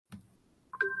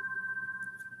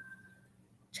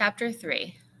Chapter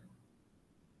 3.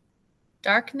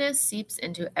 Darkness seeps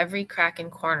into every crack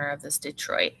and corner of this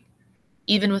Detroit.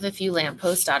 Even with a few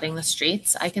lampposts dotting the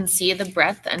streets, I can see the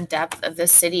breadth and depth of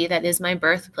this city that is my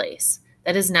birthplace,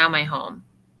 that is now my home.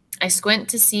 I squint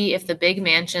to see if the big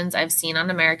mansions I've seen on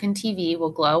American TV will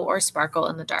glow or sparkle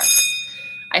in the dark.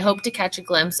 I hope to catch a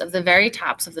glimpse of the very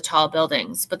tops of the tall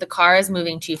buildings, but the car is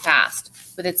moving too fast,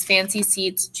 with its fancy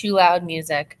seats, too loud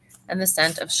music, and the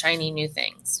scent of shiny new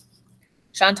things.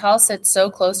 Chantal sits so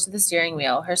close to the steering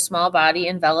wheel, her small body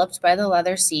enveloped by the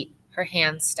leather seat, her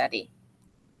hands steady.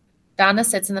 Donna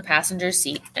sits in the passenger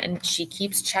seat, and she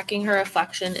keeps checking her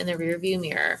reflection in the rearview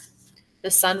mirror,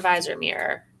 the sun visor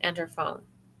mirror, and her phone.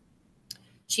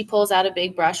 She pulls out a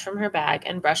big brush from her bag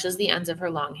and brushes the ends of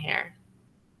her long hair.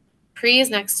 Pri is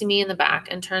next to me in the back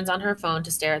and turns on her phone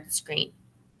to stare at the screen.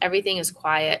 Everything is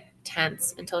quiet,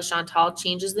 tense, until Chantal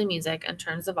changes the music and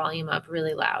turns the volume up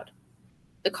really loud.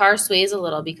 The car sways a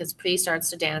little because Pri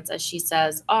starts to dance as she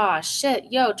says, "Aw,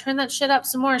 shit, yo, turn that shit up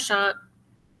some more, Chant."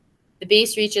 The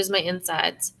bass reaches my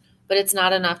insides, but it's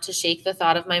not enough to shake the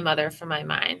thought of my mother from my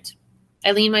mind.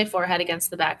 I lean my forehead against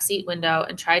the backseat window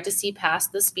and try to see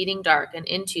past the speeding dark and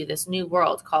into this new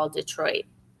world called Detroit.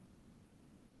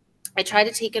 I try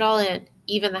to take it all in,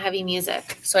 even the heavy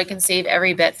music, so I can save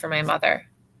every bit for my mother.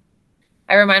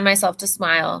 I remind myself to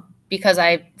smile,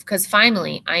 because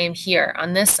finally I am here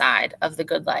on this side of the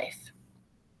good life.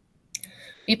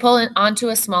 We pull onto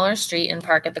a smaller street and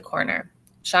park at the corner.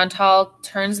 Chantal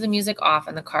turns the music off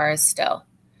and the car is still.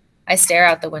 I stare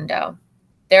out the window.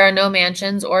 There are no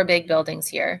mansions or big buildings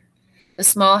here. The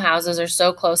small houses are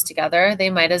so close together, they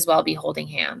might as well be holding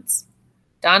hands.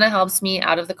 Donna helps me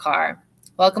out of the car.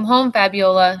 "Welcome home,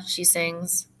 Fabiola," she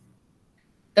sings.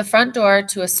 The front door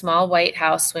to a small white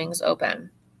house swings open.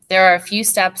 There are a few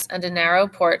steps and a narrow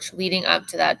porch leading up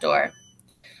to that door.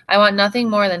 I want nothing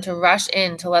more than to rush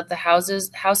in to let the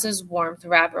house's warmth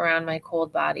wrap around my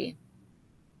cold body.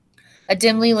 A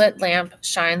dimly lit lamp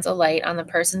shines a light on the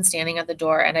person standing at the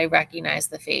door, and I recognize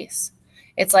the face.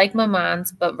 It's like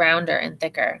Maman's, but rounder and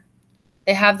thicker.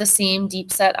 They have the same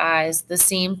deep-set eyes, the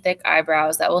same thick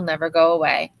eyebrows that will never go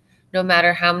away, no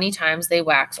matter how many times they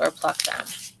wax or pluck them.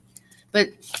 But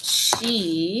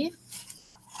she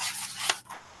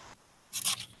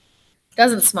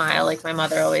doesn't smile like my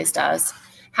mother always does.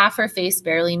 Half her face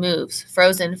barely moves,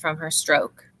 frozen from her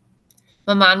stroke.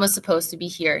 Maman was supposed to be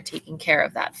here taking care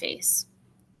of that face.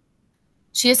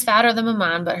 She is fatter than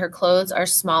Maman, but her clothes are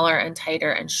smaller and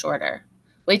tighter and shorter.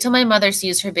 Wait till my mother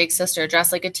sees her big sister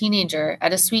dressed like a teenager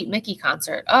at a Sweet Mickey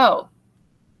concert. Oh!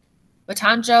 Ma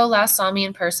Tante Jo last saw me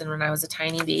in person when I was a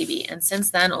tiny baby, and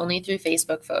since then only through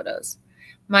Facebook photos.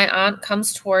 My aunt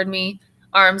comes toward me,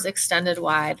 arms extended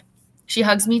wide. She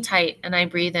hugs me tight, and I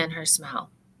breathe in her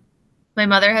smell. My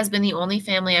mother has been the only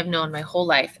family I've known my whole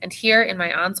life, and here in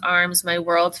my aunt's arms, my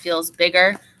world feels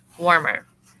bigger, warmer.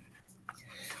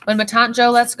 When Ma Tante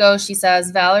Jo lets go, she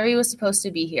says, "Valerie was supposed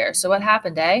to be here, so what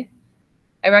happened, eh?"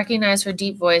 I recognize her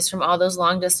deep voice from all those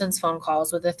long-distance phone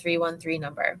calls with a 313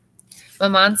 number.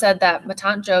 Maman said that Ma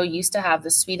Tante Jo used to have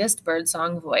the sweetest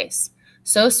birdsong voice,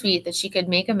 so sweet that she could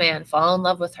make a man fall in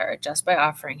love with her just by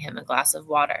offering him a glass of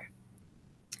water.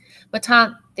 "Ma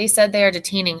Tante, they said they are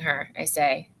detaining her," I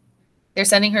say. "They're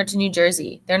sending her to New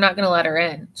Jersey. They're not going to let her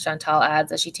in," Chantal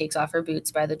adds as she takes off her boots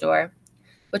by the door.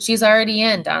 "But she's already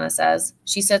in," Donna says.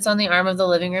 She sits on the arm of the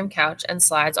living room couch and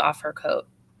slides off her coat.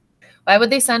 "Why would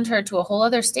they send her to a whole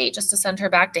other state just to send her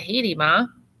back to Haiti, Ma?"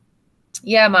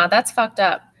 "Yeah, Ma, that's fucked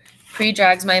up." Pri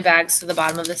drags my bags to the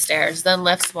bottom of the stairs, then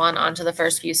lifts one onto the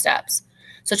first few steps.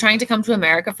 "So trying to come to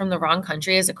America from the wrong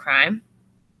country is a crime?"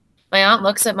 My aunt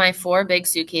looks at my 4 big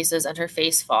suitcases and her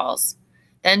face falls.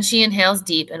 Then she inhales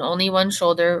deep and only one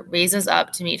shoulder raises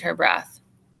up to meet her breath.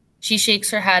 She shakes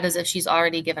her head as if she's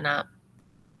already given up.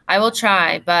 "I will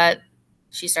try, but,"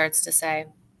 she starts to say,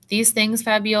 "these things,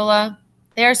 Fabiola,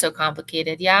 they are so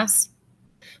complicated, yes?"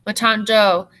 "Ma Tante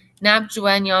Jo, nap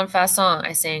jouen yon façon,"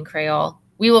 I say in Creole.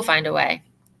 "We will find a way."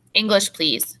 "English,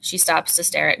 please." She stops to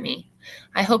stare at me.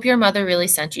 "I hope your mother really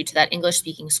sent you to that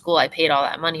English-speaking school I paid all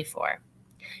that money for."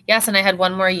 "Yes, and I had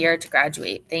 1 more year to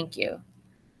graduate. Thank you."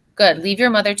 "Good. Leave your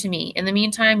mother to me. In the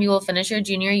meantime, you will finish your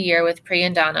junior year with Pri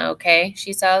and Donna, okay?"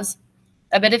 she says.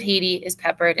 A bit of Haiti is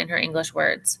peppered in her English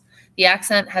words. The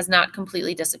accent has not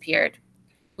completely disappeared.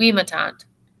 "Oui, ma tante."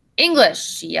 "English!"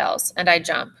 she yells, and I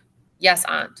jump. "Yes,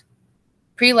 aunt."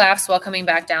 Pri laughs while coming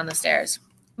back down the stairs.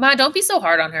 "Ma, don't be so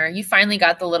hard on her. You finally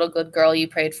got the little good girl you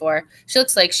prayed for. She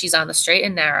looks like she's on the straight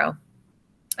and narrow."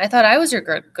 "I thought I was your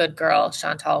good girl,"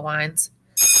 Chantal whines.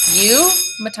 "You?"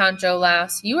 Ma Tante Jo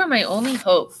laughs. "You are my only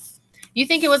hope. You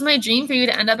think it was my dream for you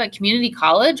to end up at community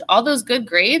college? All those good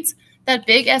grades? That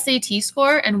big SAT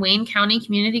score and Wayne County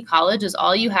Community College is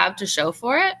all you have to show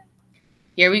for it?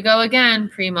 Here we go again,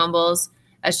 Pri mumbles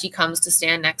as she comes to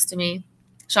stand next to me.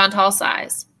 Chantal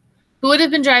sighs. Who would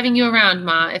have been driving you around,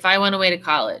 Ma, if I went away to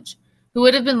college? Who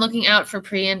would have been looking out for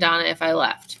Pri and Donna if I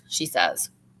left? She says.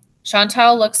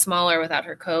 Chantal looks smaller without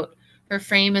her coat. Her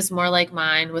frame is more like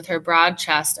mine, with her broad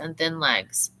chest and thin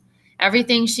legs.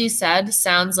 Everything she said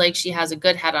sounds like she has a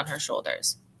good head on her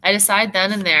shoulders. I decide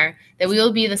then and there that we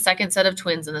will be the second set of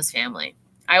twins in this family.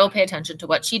 I will pay attention to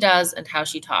what she does and how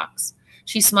she talks.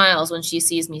 She smiles when she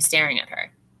sees me staring at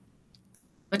her.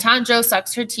 Ma Tante Jo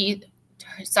sucks her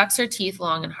teeth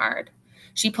long and hard.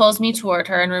 She pulls me toward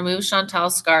her and removes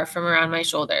Chantal's scarf from around my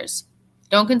shoulders.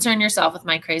 Don't concern yourself with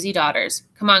my crazy daughters.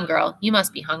 Come on, girl, you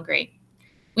must be hungry.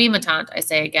 Oui, ma tante, I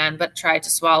say again, but try to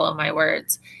swallow my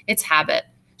words. It's habit.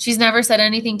 She's never said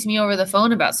anything to me over the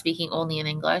phone about speaking only in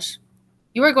English.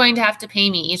 You are going to have to pay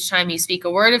me each time you speak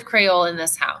a word of Creole in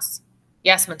this house.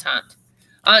 Yes, ma tante.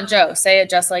 Aunt Jo, say it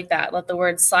just like that. Let the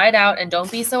words slide out and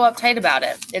don't be so uptight about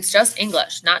it. It's just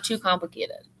English, not too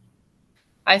complicated.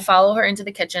 I follow her into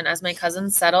the kitchen as my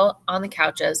cousins settle on the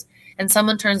couches and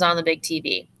someone turns on the big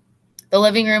TV. The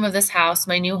living room of this house,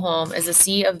 my new home, is a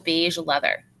sea of beige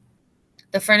leather.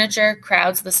 The furniture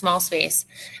crowds the small space,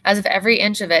 as if every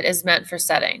inch of it is meant for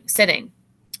sitting.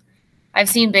 I've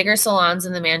seen bigger salons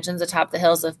in the mansions atop the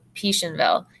hills of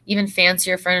Petionville, even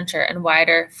fancier furniture and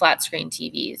wider, flat-screen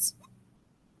TVs.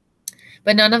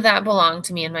 But none of that belonged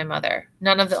to me and my mother.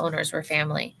 None of the owners were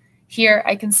family. Here,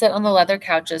 I can sit on the leather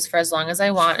couches for as long as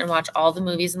I want and watch all the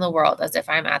movies in the world as if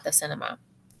I'm at the cinema.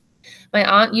 My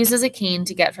aunt uses a cane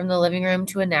to get from the living room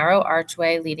to a narrow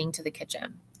archway leading to the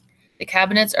kitchen. The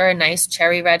cabinets are a nice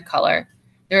cherry red color.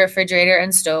 The refrigerator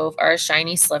and stove are a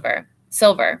shiny silver,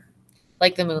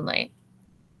 like the moonlight.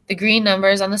 The green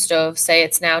numbers on the stove say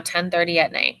it's now 10:30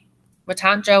 at night. Ma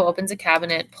Tante Jo opens a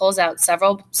cabinet, pulls out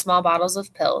several small bottles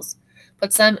of pills,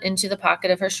 puts them into the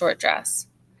pocket of her short dress.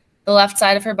 The left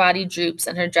side of her body droops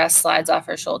and her dress slides off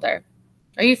her shoulder.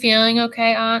 Are you feeling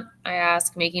okay, Aunt? I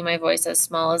ask, making my voice as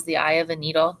small as the eye of a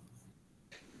needle.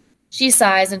 She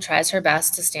sighs and tries her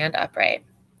best to stand upright.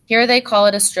 Here they call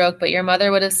it a stroke, but your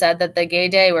mother would have said that the gay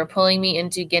day were pulling me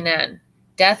into Guinan.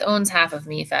 Death owns half of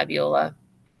me, Fabiola.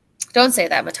 Don't say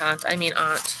that, ma tante. I mean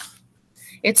aunt.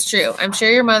 It's true. I'm sure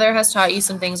your mother has taught you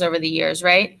some things over the years,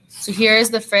 right? So here is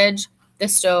the fridge, the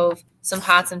stove, some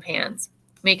pots and pans.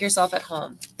 Make yourself at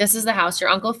home. This is the house your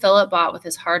Uncle Philip bought with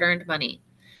his hard-earned money.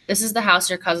 This is the house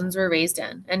your cousins were raised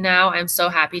in, and now I'm so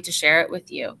happy to share it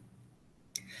with you.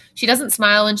 She doesn't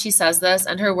smile when she says this,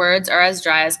 and her words are as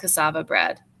dry as cassava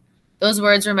bread. Those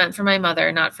words were meant for my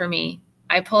mother, not for me.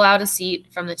 I pull out a seat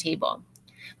from the table.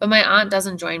 But my aunt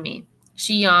doesn't join me.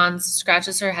 She yawns,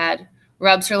 scratches her head,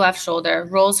 rubs her left shoulder,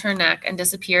 rolls her neck, and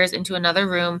disappears into another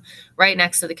room right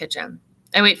next to the kitchen.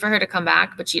 I wait for her to come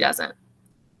back, but she doesn't.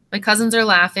 My cousins are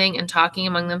laughing and talking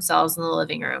among themselves in the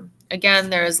living room. Again,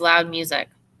 there is loud music,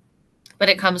 but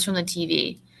it comes from the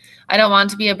TV. I don't want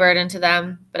to be a burden to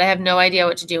them, but I have no idea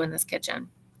what to do in this kitchen.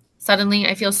 Suddenly,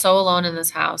 I feel so alone in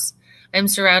this house. I am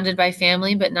surrounded by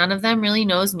family, but none of them really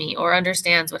knows me or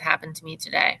understands what happened to me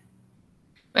today.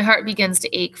 My heart begins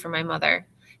to ache for my mother.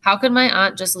 How could my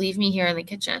aunt just leave me here in the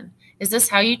kitchen? Is this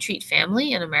how you treat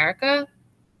family in America?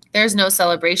 There's no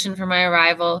celebration for my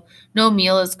arrival. No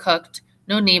meal is cooked.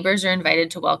 No neighbors are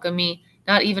invited to welcome me.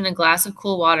 Not even a glass of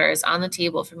cool water is on the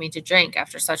table for me to drink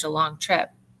after such a long trip.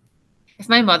 If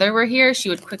my mother were here, she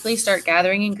would quickly start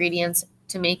gathering ingredients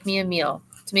to make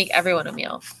everyone a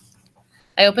meal.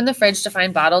 I open the fridge to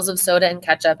find bottles of soda and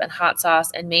ketchup and hot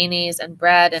sauce and mayonnaise and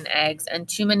bread and eggs and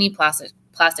too many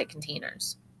plastic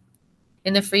containers.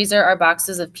 In the freezer are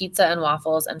boxes of pizza and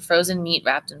waffles and frozen meat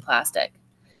wrapped in plastic.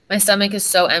 My stomach is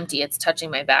so empty it's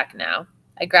touching my back now.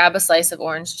 I grab a slice of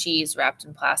orange cheese wrapped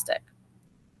in plastic.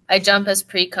 I jump as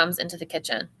Pri comes into the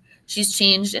kitchen. She's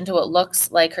changed into what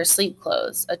looks like her sleep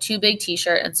clothes, a too big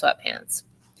t-shirt and sweatpants.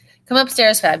 Come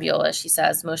upstairs, Fabiola, she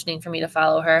says, motioning for me to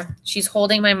follow her. She's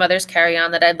holding my mother's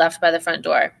carry-on that I'd left by the front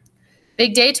door.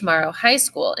 Big day tomorrow, high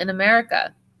school, in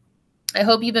America. I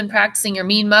hope you've been practicing your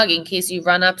mean mug in case you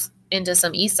run up into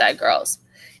some East Side girls.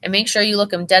 And make sure you look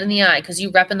them dead in the eye because you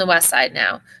rep in the West Side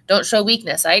now. Don't show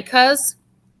weakness, eh, cuz?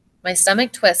 My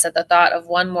stomach twists at the thought of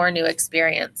one more new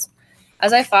experience.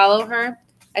 As I follow her,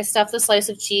 I stuff the slice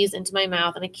of cheese into my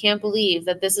mouth, and I can't believe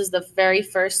that this is the very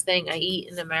first thing I eat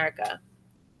in America.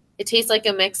 It tastes like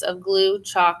a mix of glue,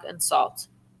 chalk, and salt.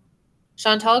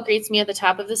 Chantal greets me at the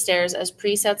top of the stairs as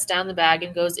Pri sets down the bag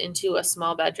and goes into a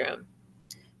small bedroom.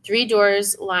 3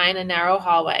 doors line a narrow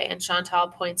hallway, and Chantal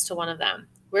points to one of them.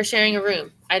 We're sharing a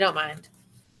room. I don't mind.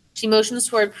 She motions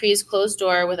toward Pre's closed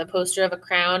door with a poster of a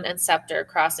crown and scepter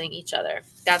crossing each other.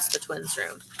 That's the twins'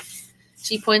 room.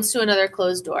 She points to another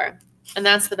closed door. And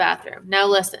that's the bathroom. Now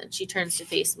listen. She turns to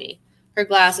face me. Her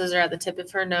glasses are at the tip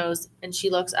of her nose, and she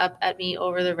looks up at me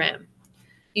over the rim.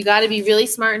 You got to be really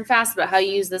smart and fast about how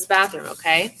you use this bathroom,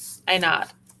 okay? I nod.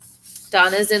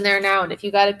 Donna's in there now, and if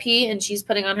you got to pee and she's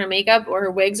putting on her makeup or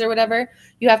her wigs or whatever,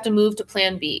 you have to move to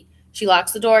plan B. She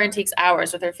locks the door and takes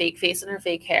hours with her fake face and her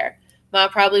fake hair. Ma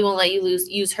probably won't let you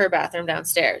use her bathroom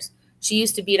downstairs. She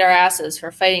used to beat our asses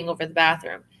for fighting over the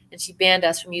bathroom, and she banned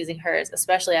us from using hers,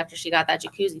 especially after she got that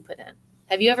jacuzzi put in.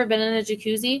 Have you ever been in a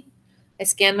jacuzzi? I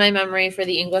scanned my memory for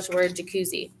the English word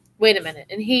jacuzzi. Wait a minute.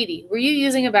 In Haiti, were you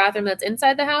using a bathroom that's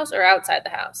inside the house or outside the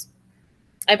house?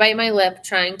 I bite my lip,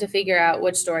 trying to figure out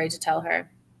which story to tell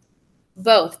her.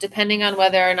 Both, depending on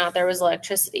whether or not there was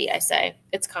electricity, I say.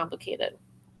 It's complicated.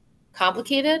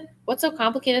 Complicated? What's so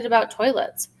complicated about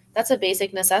toilets? That's a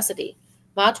basic necessity.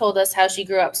 Ma told us how she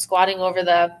grew up squatting over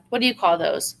the, what do you call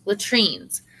those?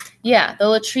 Latrines. Yeah, the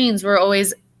latrines were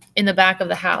always in the back of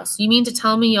the house. You mean to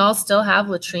tell me y'all still have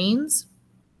latrines?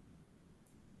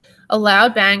 A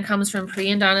loud bang comes from Pri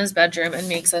and Donna's bedroom and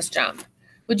makes us jump.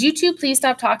 Would you two please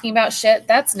stop talking about shit?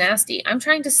 That's nasty. I'm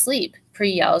trying to sleep, Pri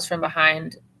yells from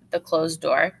behind the closed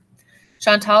door.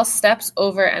 Chantal steps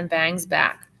over and bangs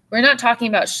back. We're not talking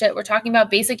about shit. We're talking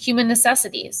about basic human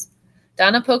necessities.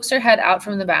 Donna pokes her head out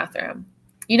from the bathroom.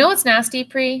 You know what's nasty,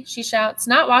 Pri? She shouts.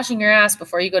 Not washing your ass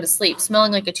before you go to sleep,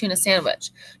 smelling like a tuna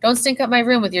sandwich. Don't stink up my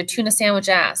room with your tuna sandwich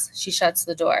ass. She shuts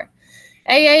the door.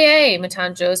 Hey, hey, hey,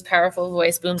 Matan Joe's powerful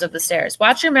voice booms up the stairs.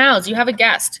 Watch your mouths. You have a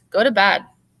guest. Go to bed.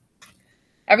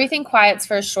 Everything quiets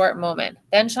for a short moment.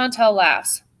 Then Chantal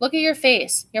laughs. Look at your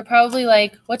face. You're probably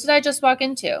like, what did I just walk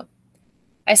into?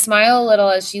 I smile a little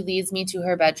as she leads me to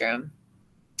her bedroom.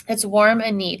 It's warm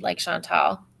and neat, like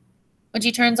Chantal. When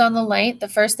she turns on the light, the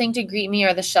first thing to greet me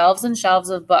are the shelves and shelves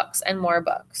of books and more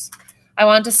books. I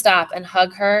want to stop and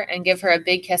hug her and give her a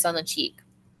big kiss on the cheek.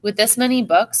 With this many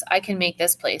books, I can make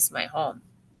this place my home.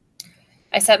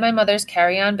 I set my mother's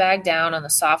carry-on bag down on the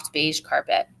soft beige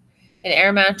carpet. An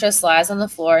air mattress lies on the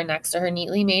floor next to her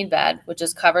neatly made bed, which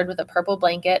is covered with a purple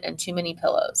blanket and too many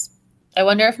pillows. I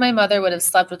wonder if my mother would have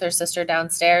slept with her sister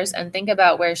downstairs and think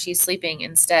about where she's sleeping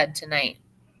instead tonight.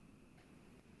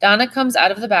 Donna comes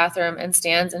out of the bathroom and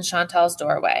stands in Chantal's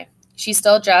doorway. She's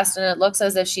still dressed, and it looks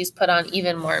as if she's put on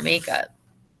even more makeup.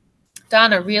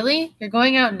 Donna, really? You're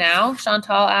going out now?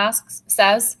 Chantal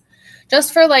says.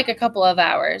 Just for like a couple of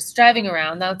hours. Driving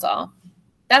around, that's all.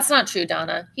 That's not true,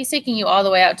 Donna. He's taking you all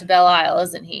the way out to Belle Isle,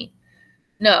 isn't he?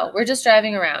 No, we're just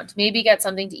driving around. Maybe get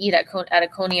something to eat at a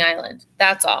Coney Island.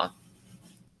 That's all.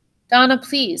 Donna,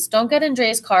 please, don't get in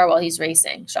Dre's car while he's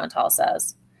racing, Chantal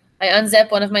says. I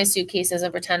unzip one of my suitcases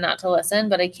and pretend not to listen,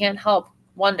 but I can't help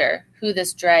wonder who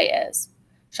this Dre is.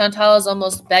 Chantal is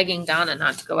almost begging Donna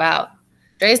not to go out.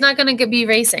 Dre's not going to be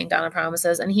racing, Donna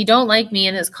promises, and he don't like me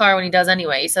in his car when he does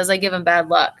anyway. He says I give him bad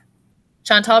luck.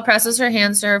 Chantal presses her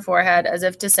hands to her forehead as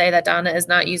if to say that Donna is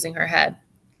not using her head.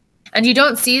 And you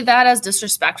don't see that as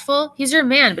disrespectful? He's your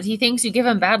man, but he thinks you give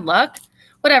him bad luck?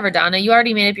 Whatever, Donna, you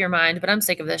already made up your mind, but I'm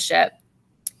sick of this shit.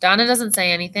 Donna doesn't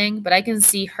say anything, but I can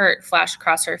see hurt flash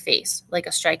across her face, like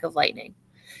a strike of lightning.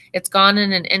 It's gone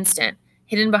in an instant,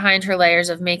 hidden behind her layers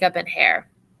of makeup and hair.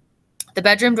 The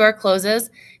bedroom door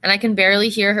closes, and I can barely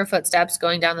hear her footsteps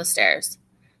going down the stairs.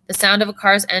 The sound of a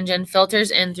car's engine filters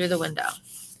in through the window.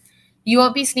 You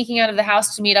won't be sneaking out of the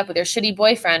house to meet up with your shitty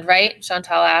boyfriend, right?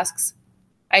 Chantal asks.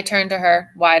 I turn to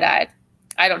her, wide-eyed.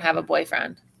 I don't have a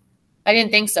boyfriend. I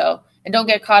didn't think so. And don't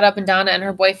get caught up in Donna and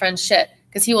her boyfriend's shit,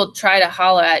 because he will try to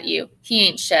holler at you. He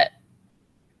ain't shit.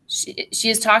 She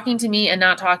is talking to me and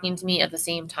not talking to me at the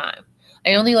same time.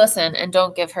 I only listen and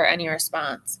don't give her any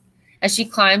response. As she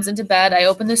climbs into bed, I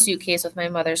open the suitcase with my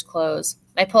mother's clothes.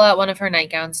 I pull out one of her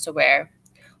nightgowns to wear.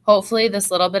 Hopefully,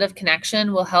 this little bit of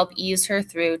connection will help ease her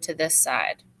through to this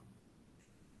side.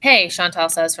 Hey, Chantal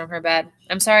says from her bed.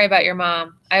 I'm sorry about your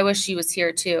mom. I wish she was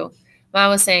here too. Ma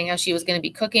was saying how she was going to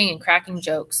be cooking and cracking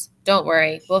jokes. Don't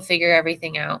worry, we'll figure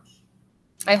everything out.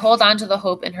 I hold on to the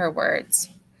hope in her words.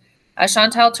 As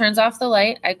Chantal turns off the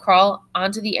light, I crawl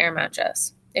onto the air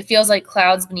mattress. It feels like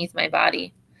clouds beneath my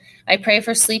body. I pray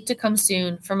for sleep to come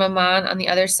soon, for Maman on the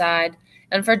other side,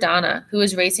 and for Donna, who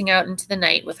is racing out into the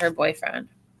night with her boyfriend.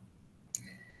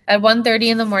 At 1:30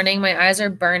 in the morning, my eyes are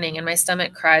burning and my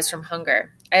stomach cries from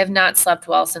hunger. I have not slept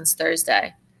well since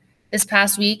Thursday. This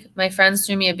past week, my friends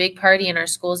threw me a big party in our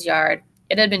school's yard.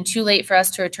 It had been too late for us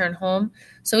to return home,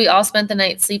 so we all spent the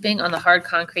night sleeping on the hard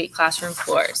concrete classroom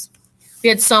floors. We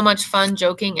had so much fun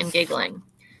joking and giggling.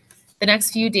 The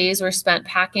next few days were spent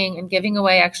packing and giving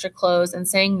away extra clothes and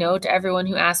saying no to everyone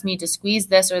who asked me to squeeze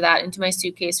this or that into my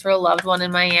suitcase for a loved one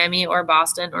in Miami or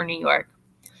Boston or New York.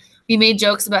 We made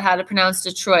jokes about how to pronounce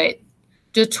Detroit,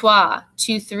 Detroit,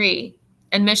 2-3,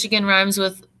 and Michigan rhymes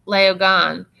with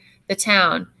Leogan, the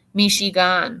town,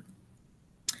 Michigan.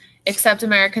 Except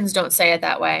Americans don't say it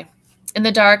that way. In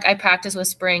the dark, I practice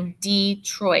whispering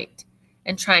Detroit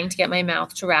and trying to get my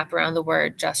mouth to wrap around the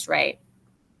word just right.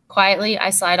 Quietly,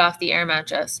 I slide off the air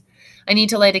mattress. I need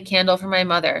to light a candle for my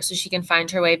mother so she can find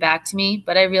her way back to me,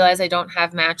 but I realize I don't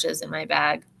have matches in my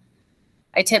bag.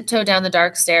 I tiptoe down the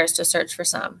dark stairs to search for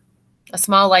some. A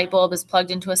small light bulb is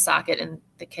plugged into a socket in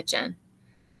the kitchen.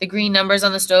 The green numbers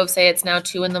on the stove say it's now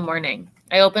 2 a.m.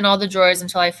 I open all the drawers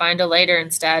until I find a lighter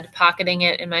instead, pocketing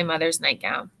it in my mother's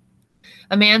nightgown.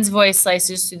 A man's voice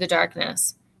slices through the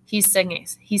darkness. He's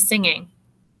singing.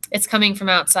 It's coming from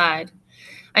outside.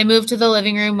 I move to the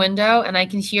living room window, and I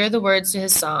can hear the words to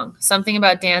his song, something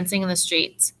about dancing in the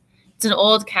streets. It's an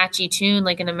old, catchy tune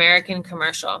like an American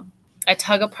commercial. I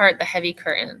tug apart the heavy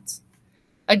curtains.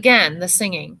 Again, the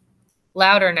singing.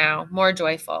 Louder now, more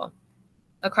joyful.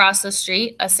 Across the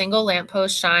street, a single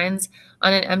lamppost shines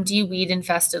on an empty,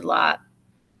 weed-infested lot.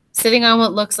 Sitting on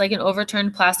what looks like an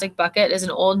overturned plastic bucket is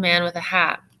an old man with a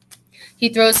hat. He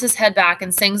throws his head back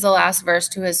and sings the last verse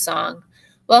to his song.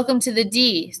 Welcome to the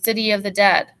D, city of the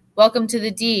dead. Welcome to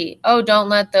the D. Oh, don't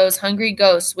let those hungry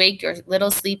ghosts wake your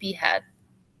little sleepy head.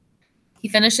 He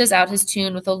finishes out his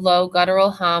tune with a low,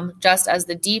 guttural hum, just as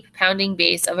the deep, pounding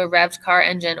bass of a revved car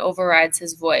engine overrides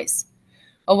his voice.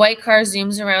 A white car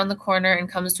zooms around the corner and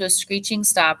comes to a screeching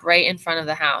stop right in front of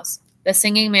the house. The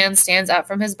singing man stands up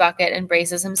from his bucket and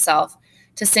braces himself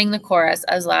to sing the chorus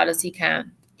as loud as he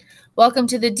can. Welcome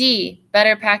to the D.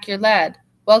 Better pack your lead.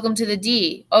 Welcome to the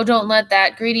D. Oh, don't let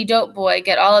that greedy dope boy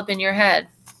get all up in your head.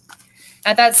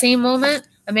 At that same moment,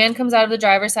 a man comes out of the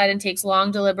driver's side and takes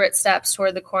long, deliberate steps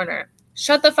toward the corner.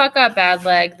 Shut the fuck up, bad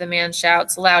leg, the man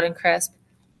shouts, loud and crisp.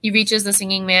 He reaches the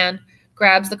singing man,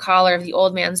 grabs the collar of the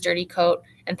old man's dirty coat,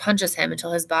 and punches him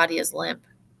until his body is limp.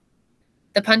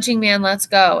 The punching man lets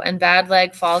go, and bad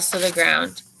leg falls to the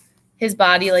ground, his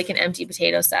body like an empty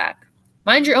potato sack.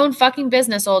 Mind your own fucking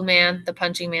business, old man, the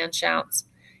punching man shouts.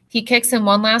 He kicks him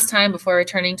one last time before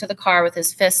returning to the car with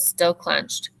his fists still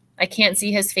clenched. I can't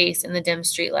see his face in the dim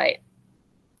streetlight.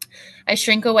 I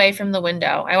shrink away from the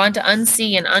window. I want to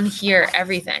unsee and unhear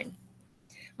everything.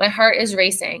 My heart is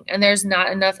racing, and there's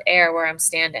not enough air where I'm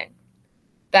standing.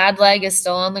 Bad leg is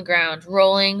still on the ground,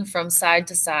 rolling from side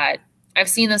to side. I've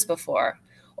seen this before.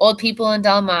 Old people in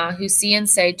Dalma who see and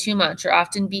say too much are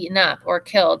often beaten up or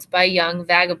killed by young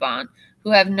vagabond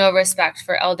who have no respect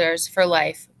for elders, for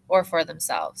life, or for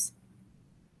themselves.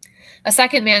 A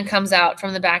second man comes out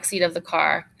from the back seat of the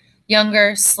car,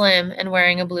 younger, slim, and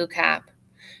wearing a blue cap.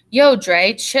 Yo,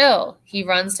 Dre, chill. He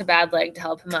runs to Bad Leg to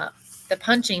help him up. The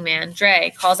punching man,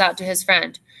 Dre, calls out to his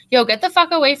friend, Yo, get the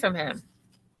fuck away from him.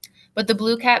 But the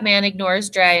blue cap man ignores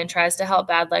Dre and tries to help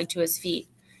Bad Leg to his feet.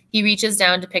 He reaches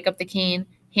down to pick up the cane,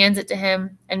 hands it to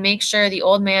him, and makes sure the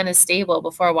old man is stable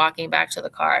before walking back to the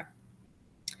car.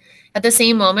 At the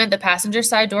same moment, the passenger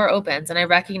side door opens, and I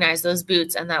recognize those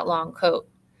boots and that long coat.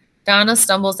 Donna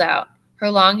stumbles out.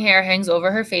 Her long hair hangs over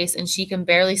her face, and she can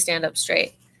barely stand up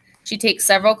straight. She takes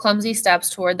several clumsy steps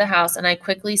toward the house, and I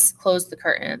quickly close the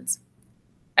curtains.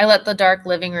 I let the dark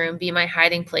living room be my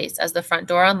hiding place as the front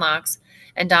door unlocks,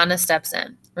 and Donna steps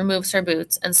in, removes her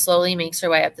boots, and slowly makes her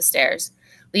way up the stairs,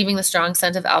 leaving the strong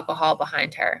scent of alcohol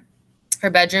behind her. Her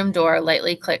bedroom door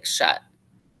lightly clicks shut.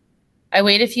 I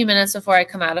wait a few minutes before I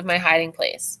come out of my hiding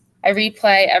place. I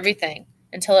replay everything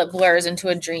until it blurs into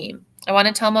a dream. I want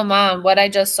to tell my mom what I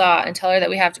just saw and tell her that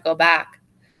we have to go back.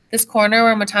 This corner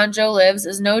where Matanjo lives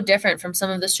is no different from some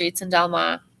of the streets in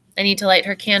Dalma. I need to light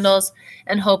her candles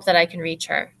and hope that I can reach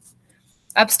her.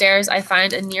 Upstairs, I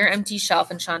find a near-empty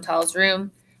shelf in Chantal's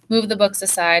room, move the books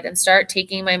aside, and start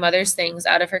taking my mother's things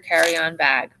out of her carry-on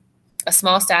bag. A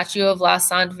small statue of La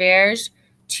Sainte Vierge,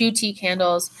 2 tea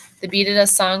candles, the beaded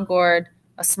asang gourd,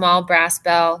 a small brass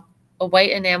bell, a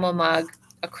white enamel mug,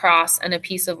 a cross, and a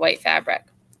piece of white fabric.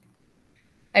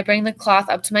 I bring the cloth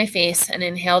up to my face and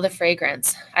inhale the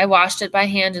fragrance. I washed it by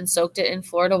hand and soaked it in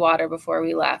Florida water before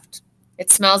we left. It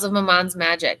smells of Maman's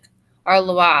magic, our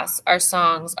loas, our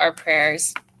songs, our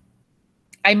prayers.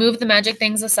 I move the magic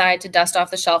things aside to dust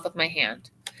off the shelf with my hand.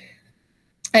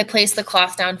 I place the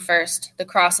cloth down first, the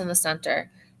cross in the center,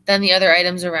 then the other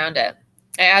items around it.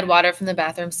 I add water from the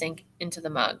bathroom sink into the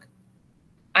mug.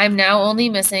 I am now only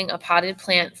missing a potted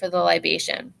plant for the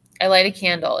libation. I light a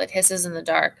candle. It hisses in the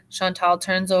dark. Chantal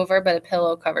turns over, but a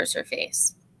pillow covers her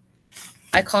face.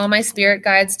 I call my spirit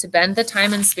guides to bend the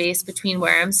time and space between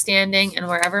where I'm standing and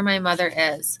wherever my mother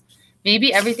is.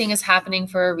 Maybe everything is happening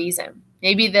for a reason.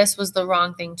 Maybe this was the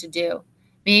wrong thing to do.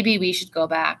 Maybe we should go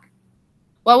back.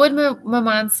 What would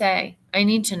Maman say? I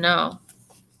need to know.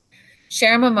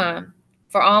 Cher Maman,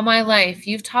 for all my life,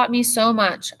 you've taught me so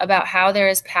much about how there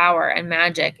is power and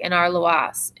magic in our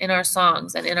luas, in our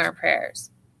songs, and in our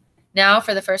prayers. Now,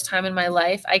 for the first time in my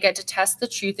life, I get to test the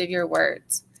truth of your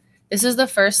words. This is the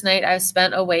first night I've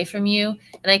spent away from you,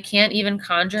 and I can't even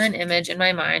conjure an image in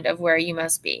my mind of where you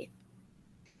must be.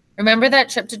 Remember that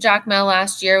trip to Jacmel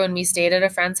last year when we stayed at a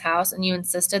friend's house and you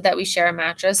insisted that we share a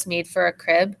mattress made for a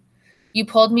crib? You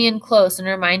pulled me in close and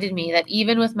reminded me that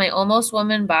even with my almost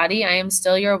woman body, I am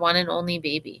still your one and only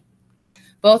baby.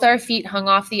 Both our feet hung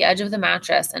off the edge of the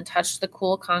mattress and touched the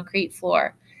cool concrete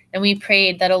floor, and we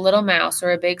prayed that a little mouse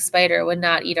or a big spider would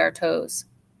not eat our toes.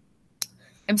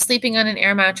 I'm sleeping on an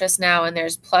air mattress now, and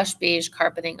there's plush beige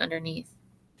carpeting underneath.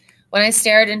 When I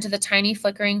stared into the tiny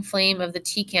flickering flame of the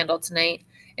tea candle tonight,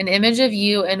 an image of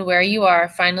you and where you are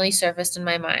finally surfaced in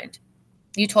my mind.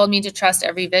 You told me to trust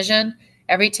every vision,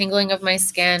 every tingling of my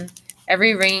skin,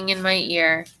 every ringing in my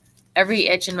ear, every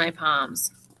itch in my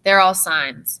palms. They're all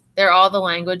signs. They're all the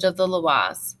language of the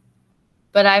luas.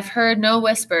 But I've heard no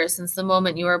whispers since the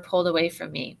moment you were pulled away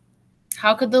from me.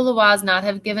 How could the luas not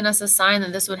have given us a sign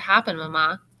that this would happen,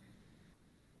 Mama?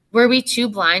 Were we too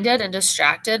blinded and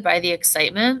distracted by the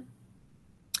excitement?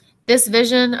 This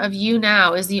vision of you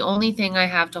now is the only thing I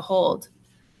have to hold.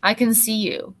 I can see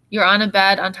you. You're on a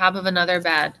bed on top of another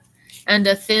bed, and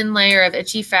a thin layer of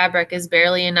itchy fabric is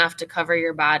barely enough to cover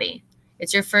your body.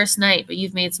 It's your first night, but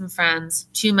you've made some friends,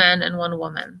 2 men and 1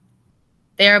 woman.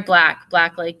 They are black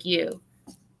like you.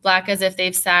 Black as if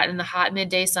they've sat in the hot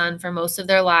midday sun for most of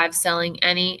their lives selling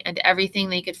any and everything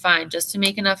they could find just to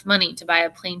make enough money to buy a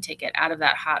plane ticket out of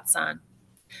that hot sun.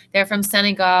 They're from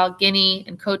Senegal, Guinea,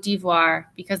 and Cote d'Ivoire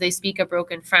because they speak a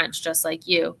broken French just like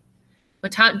you.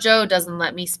 But Tante Jo doesn't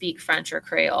let me speak French or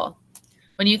Creole.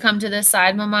 When you come to this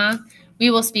side, Mama, we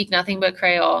will speak nothing but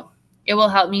Creole. It will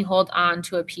help me hold on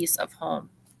to a piece of home.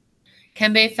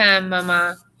 Kembe femme,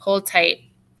 Mama, hold tight,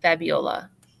 Fabiola.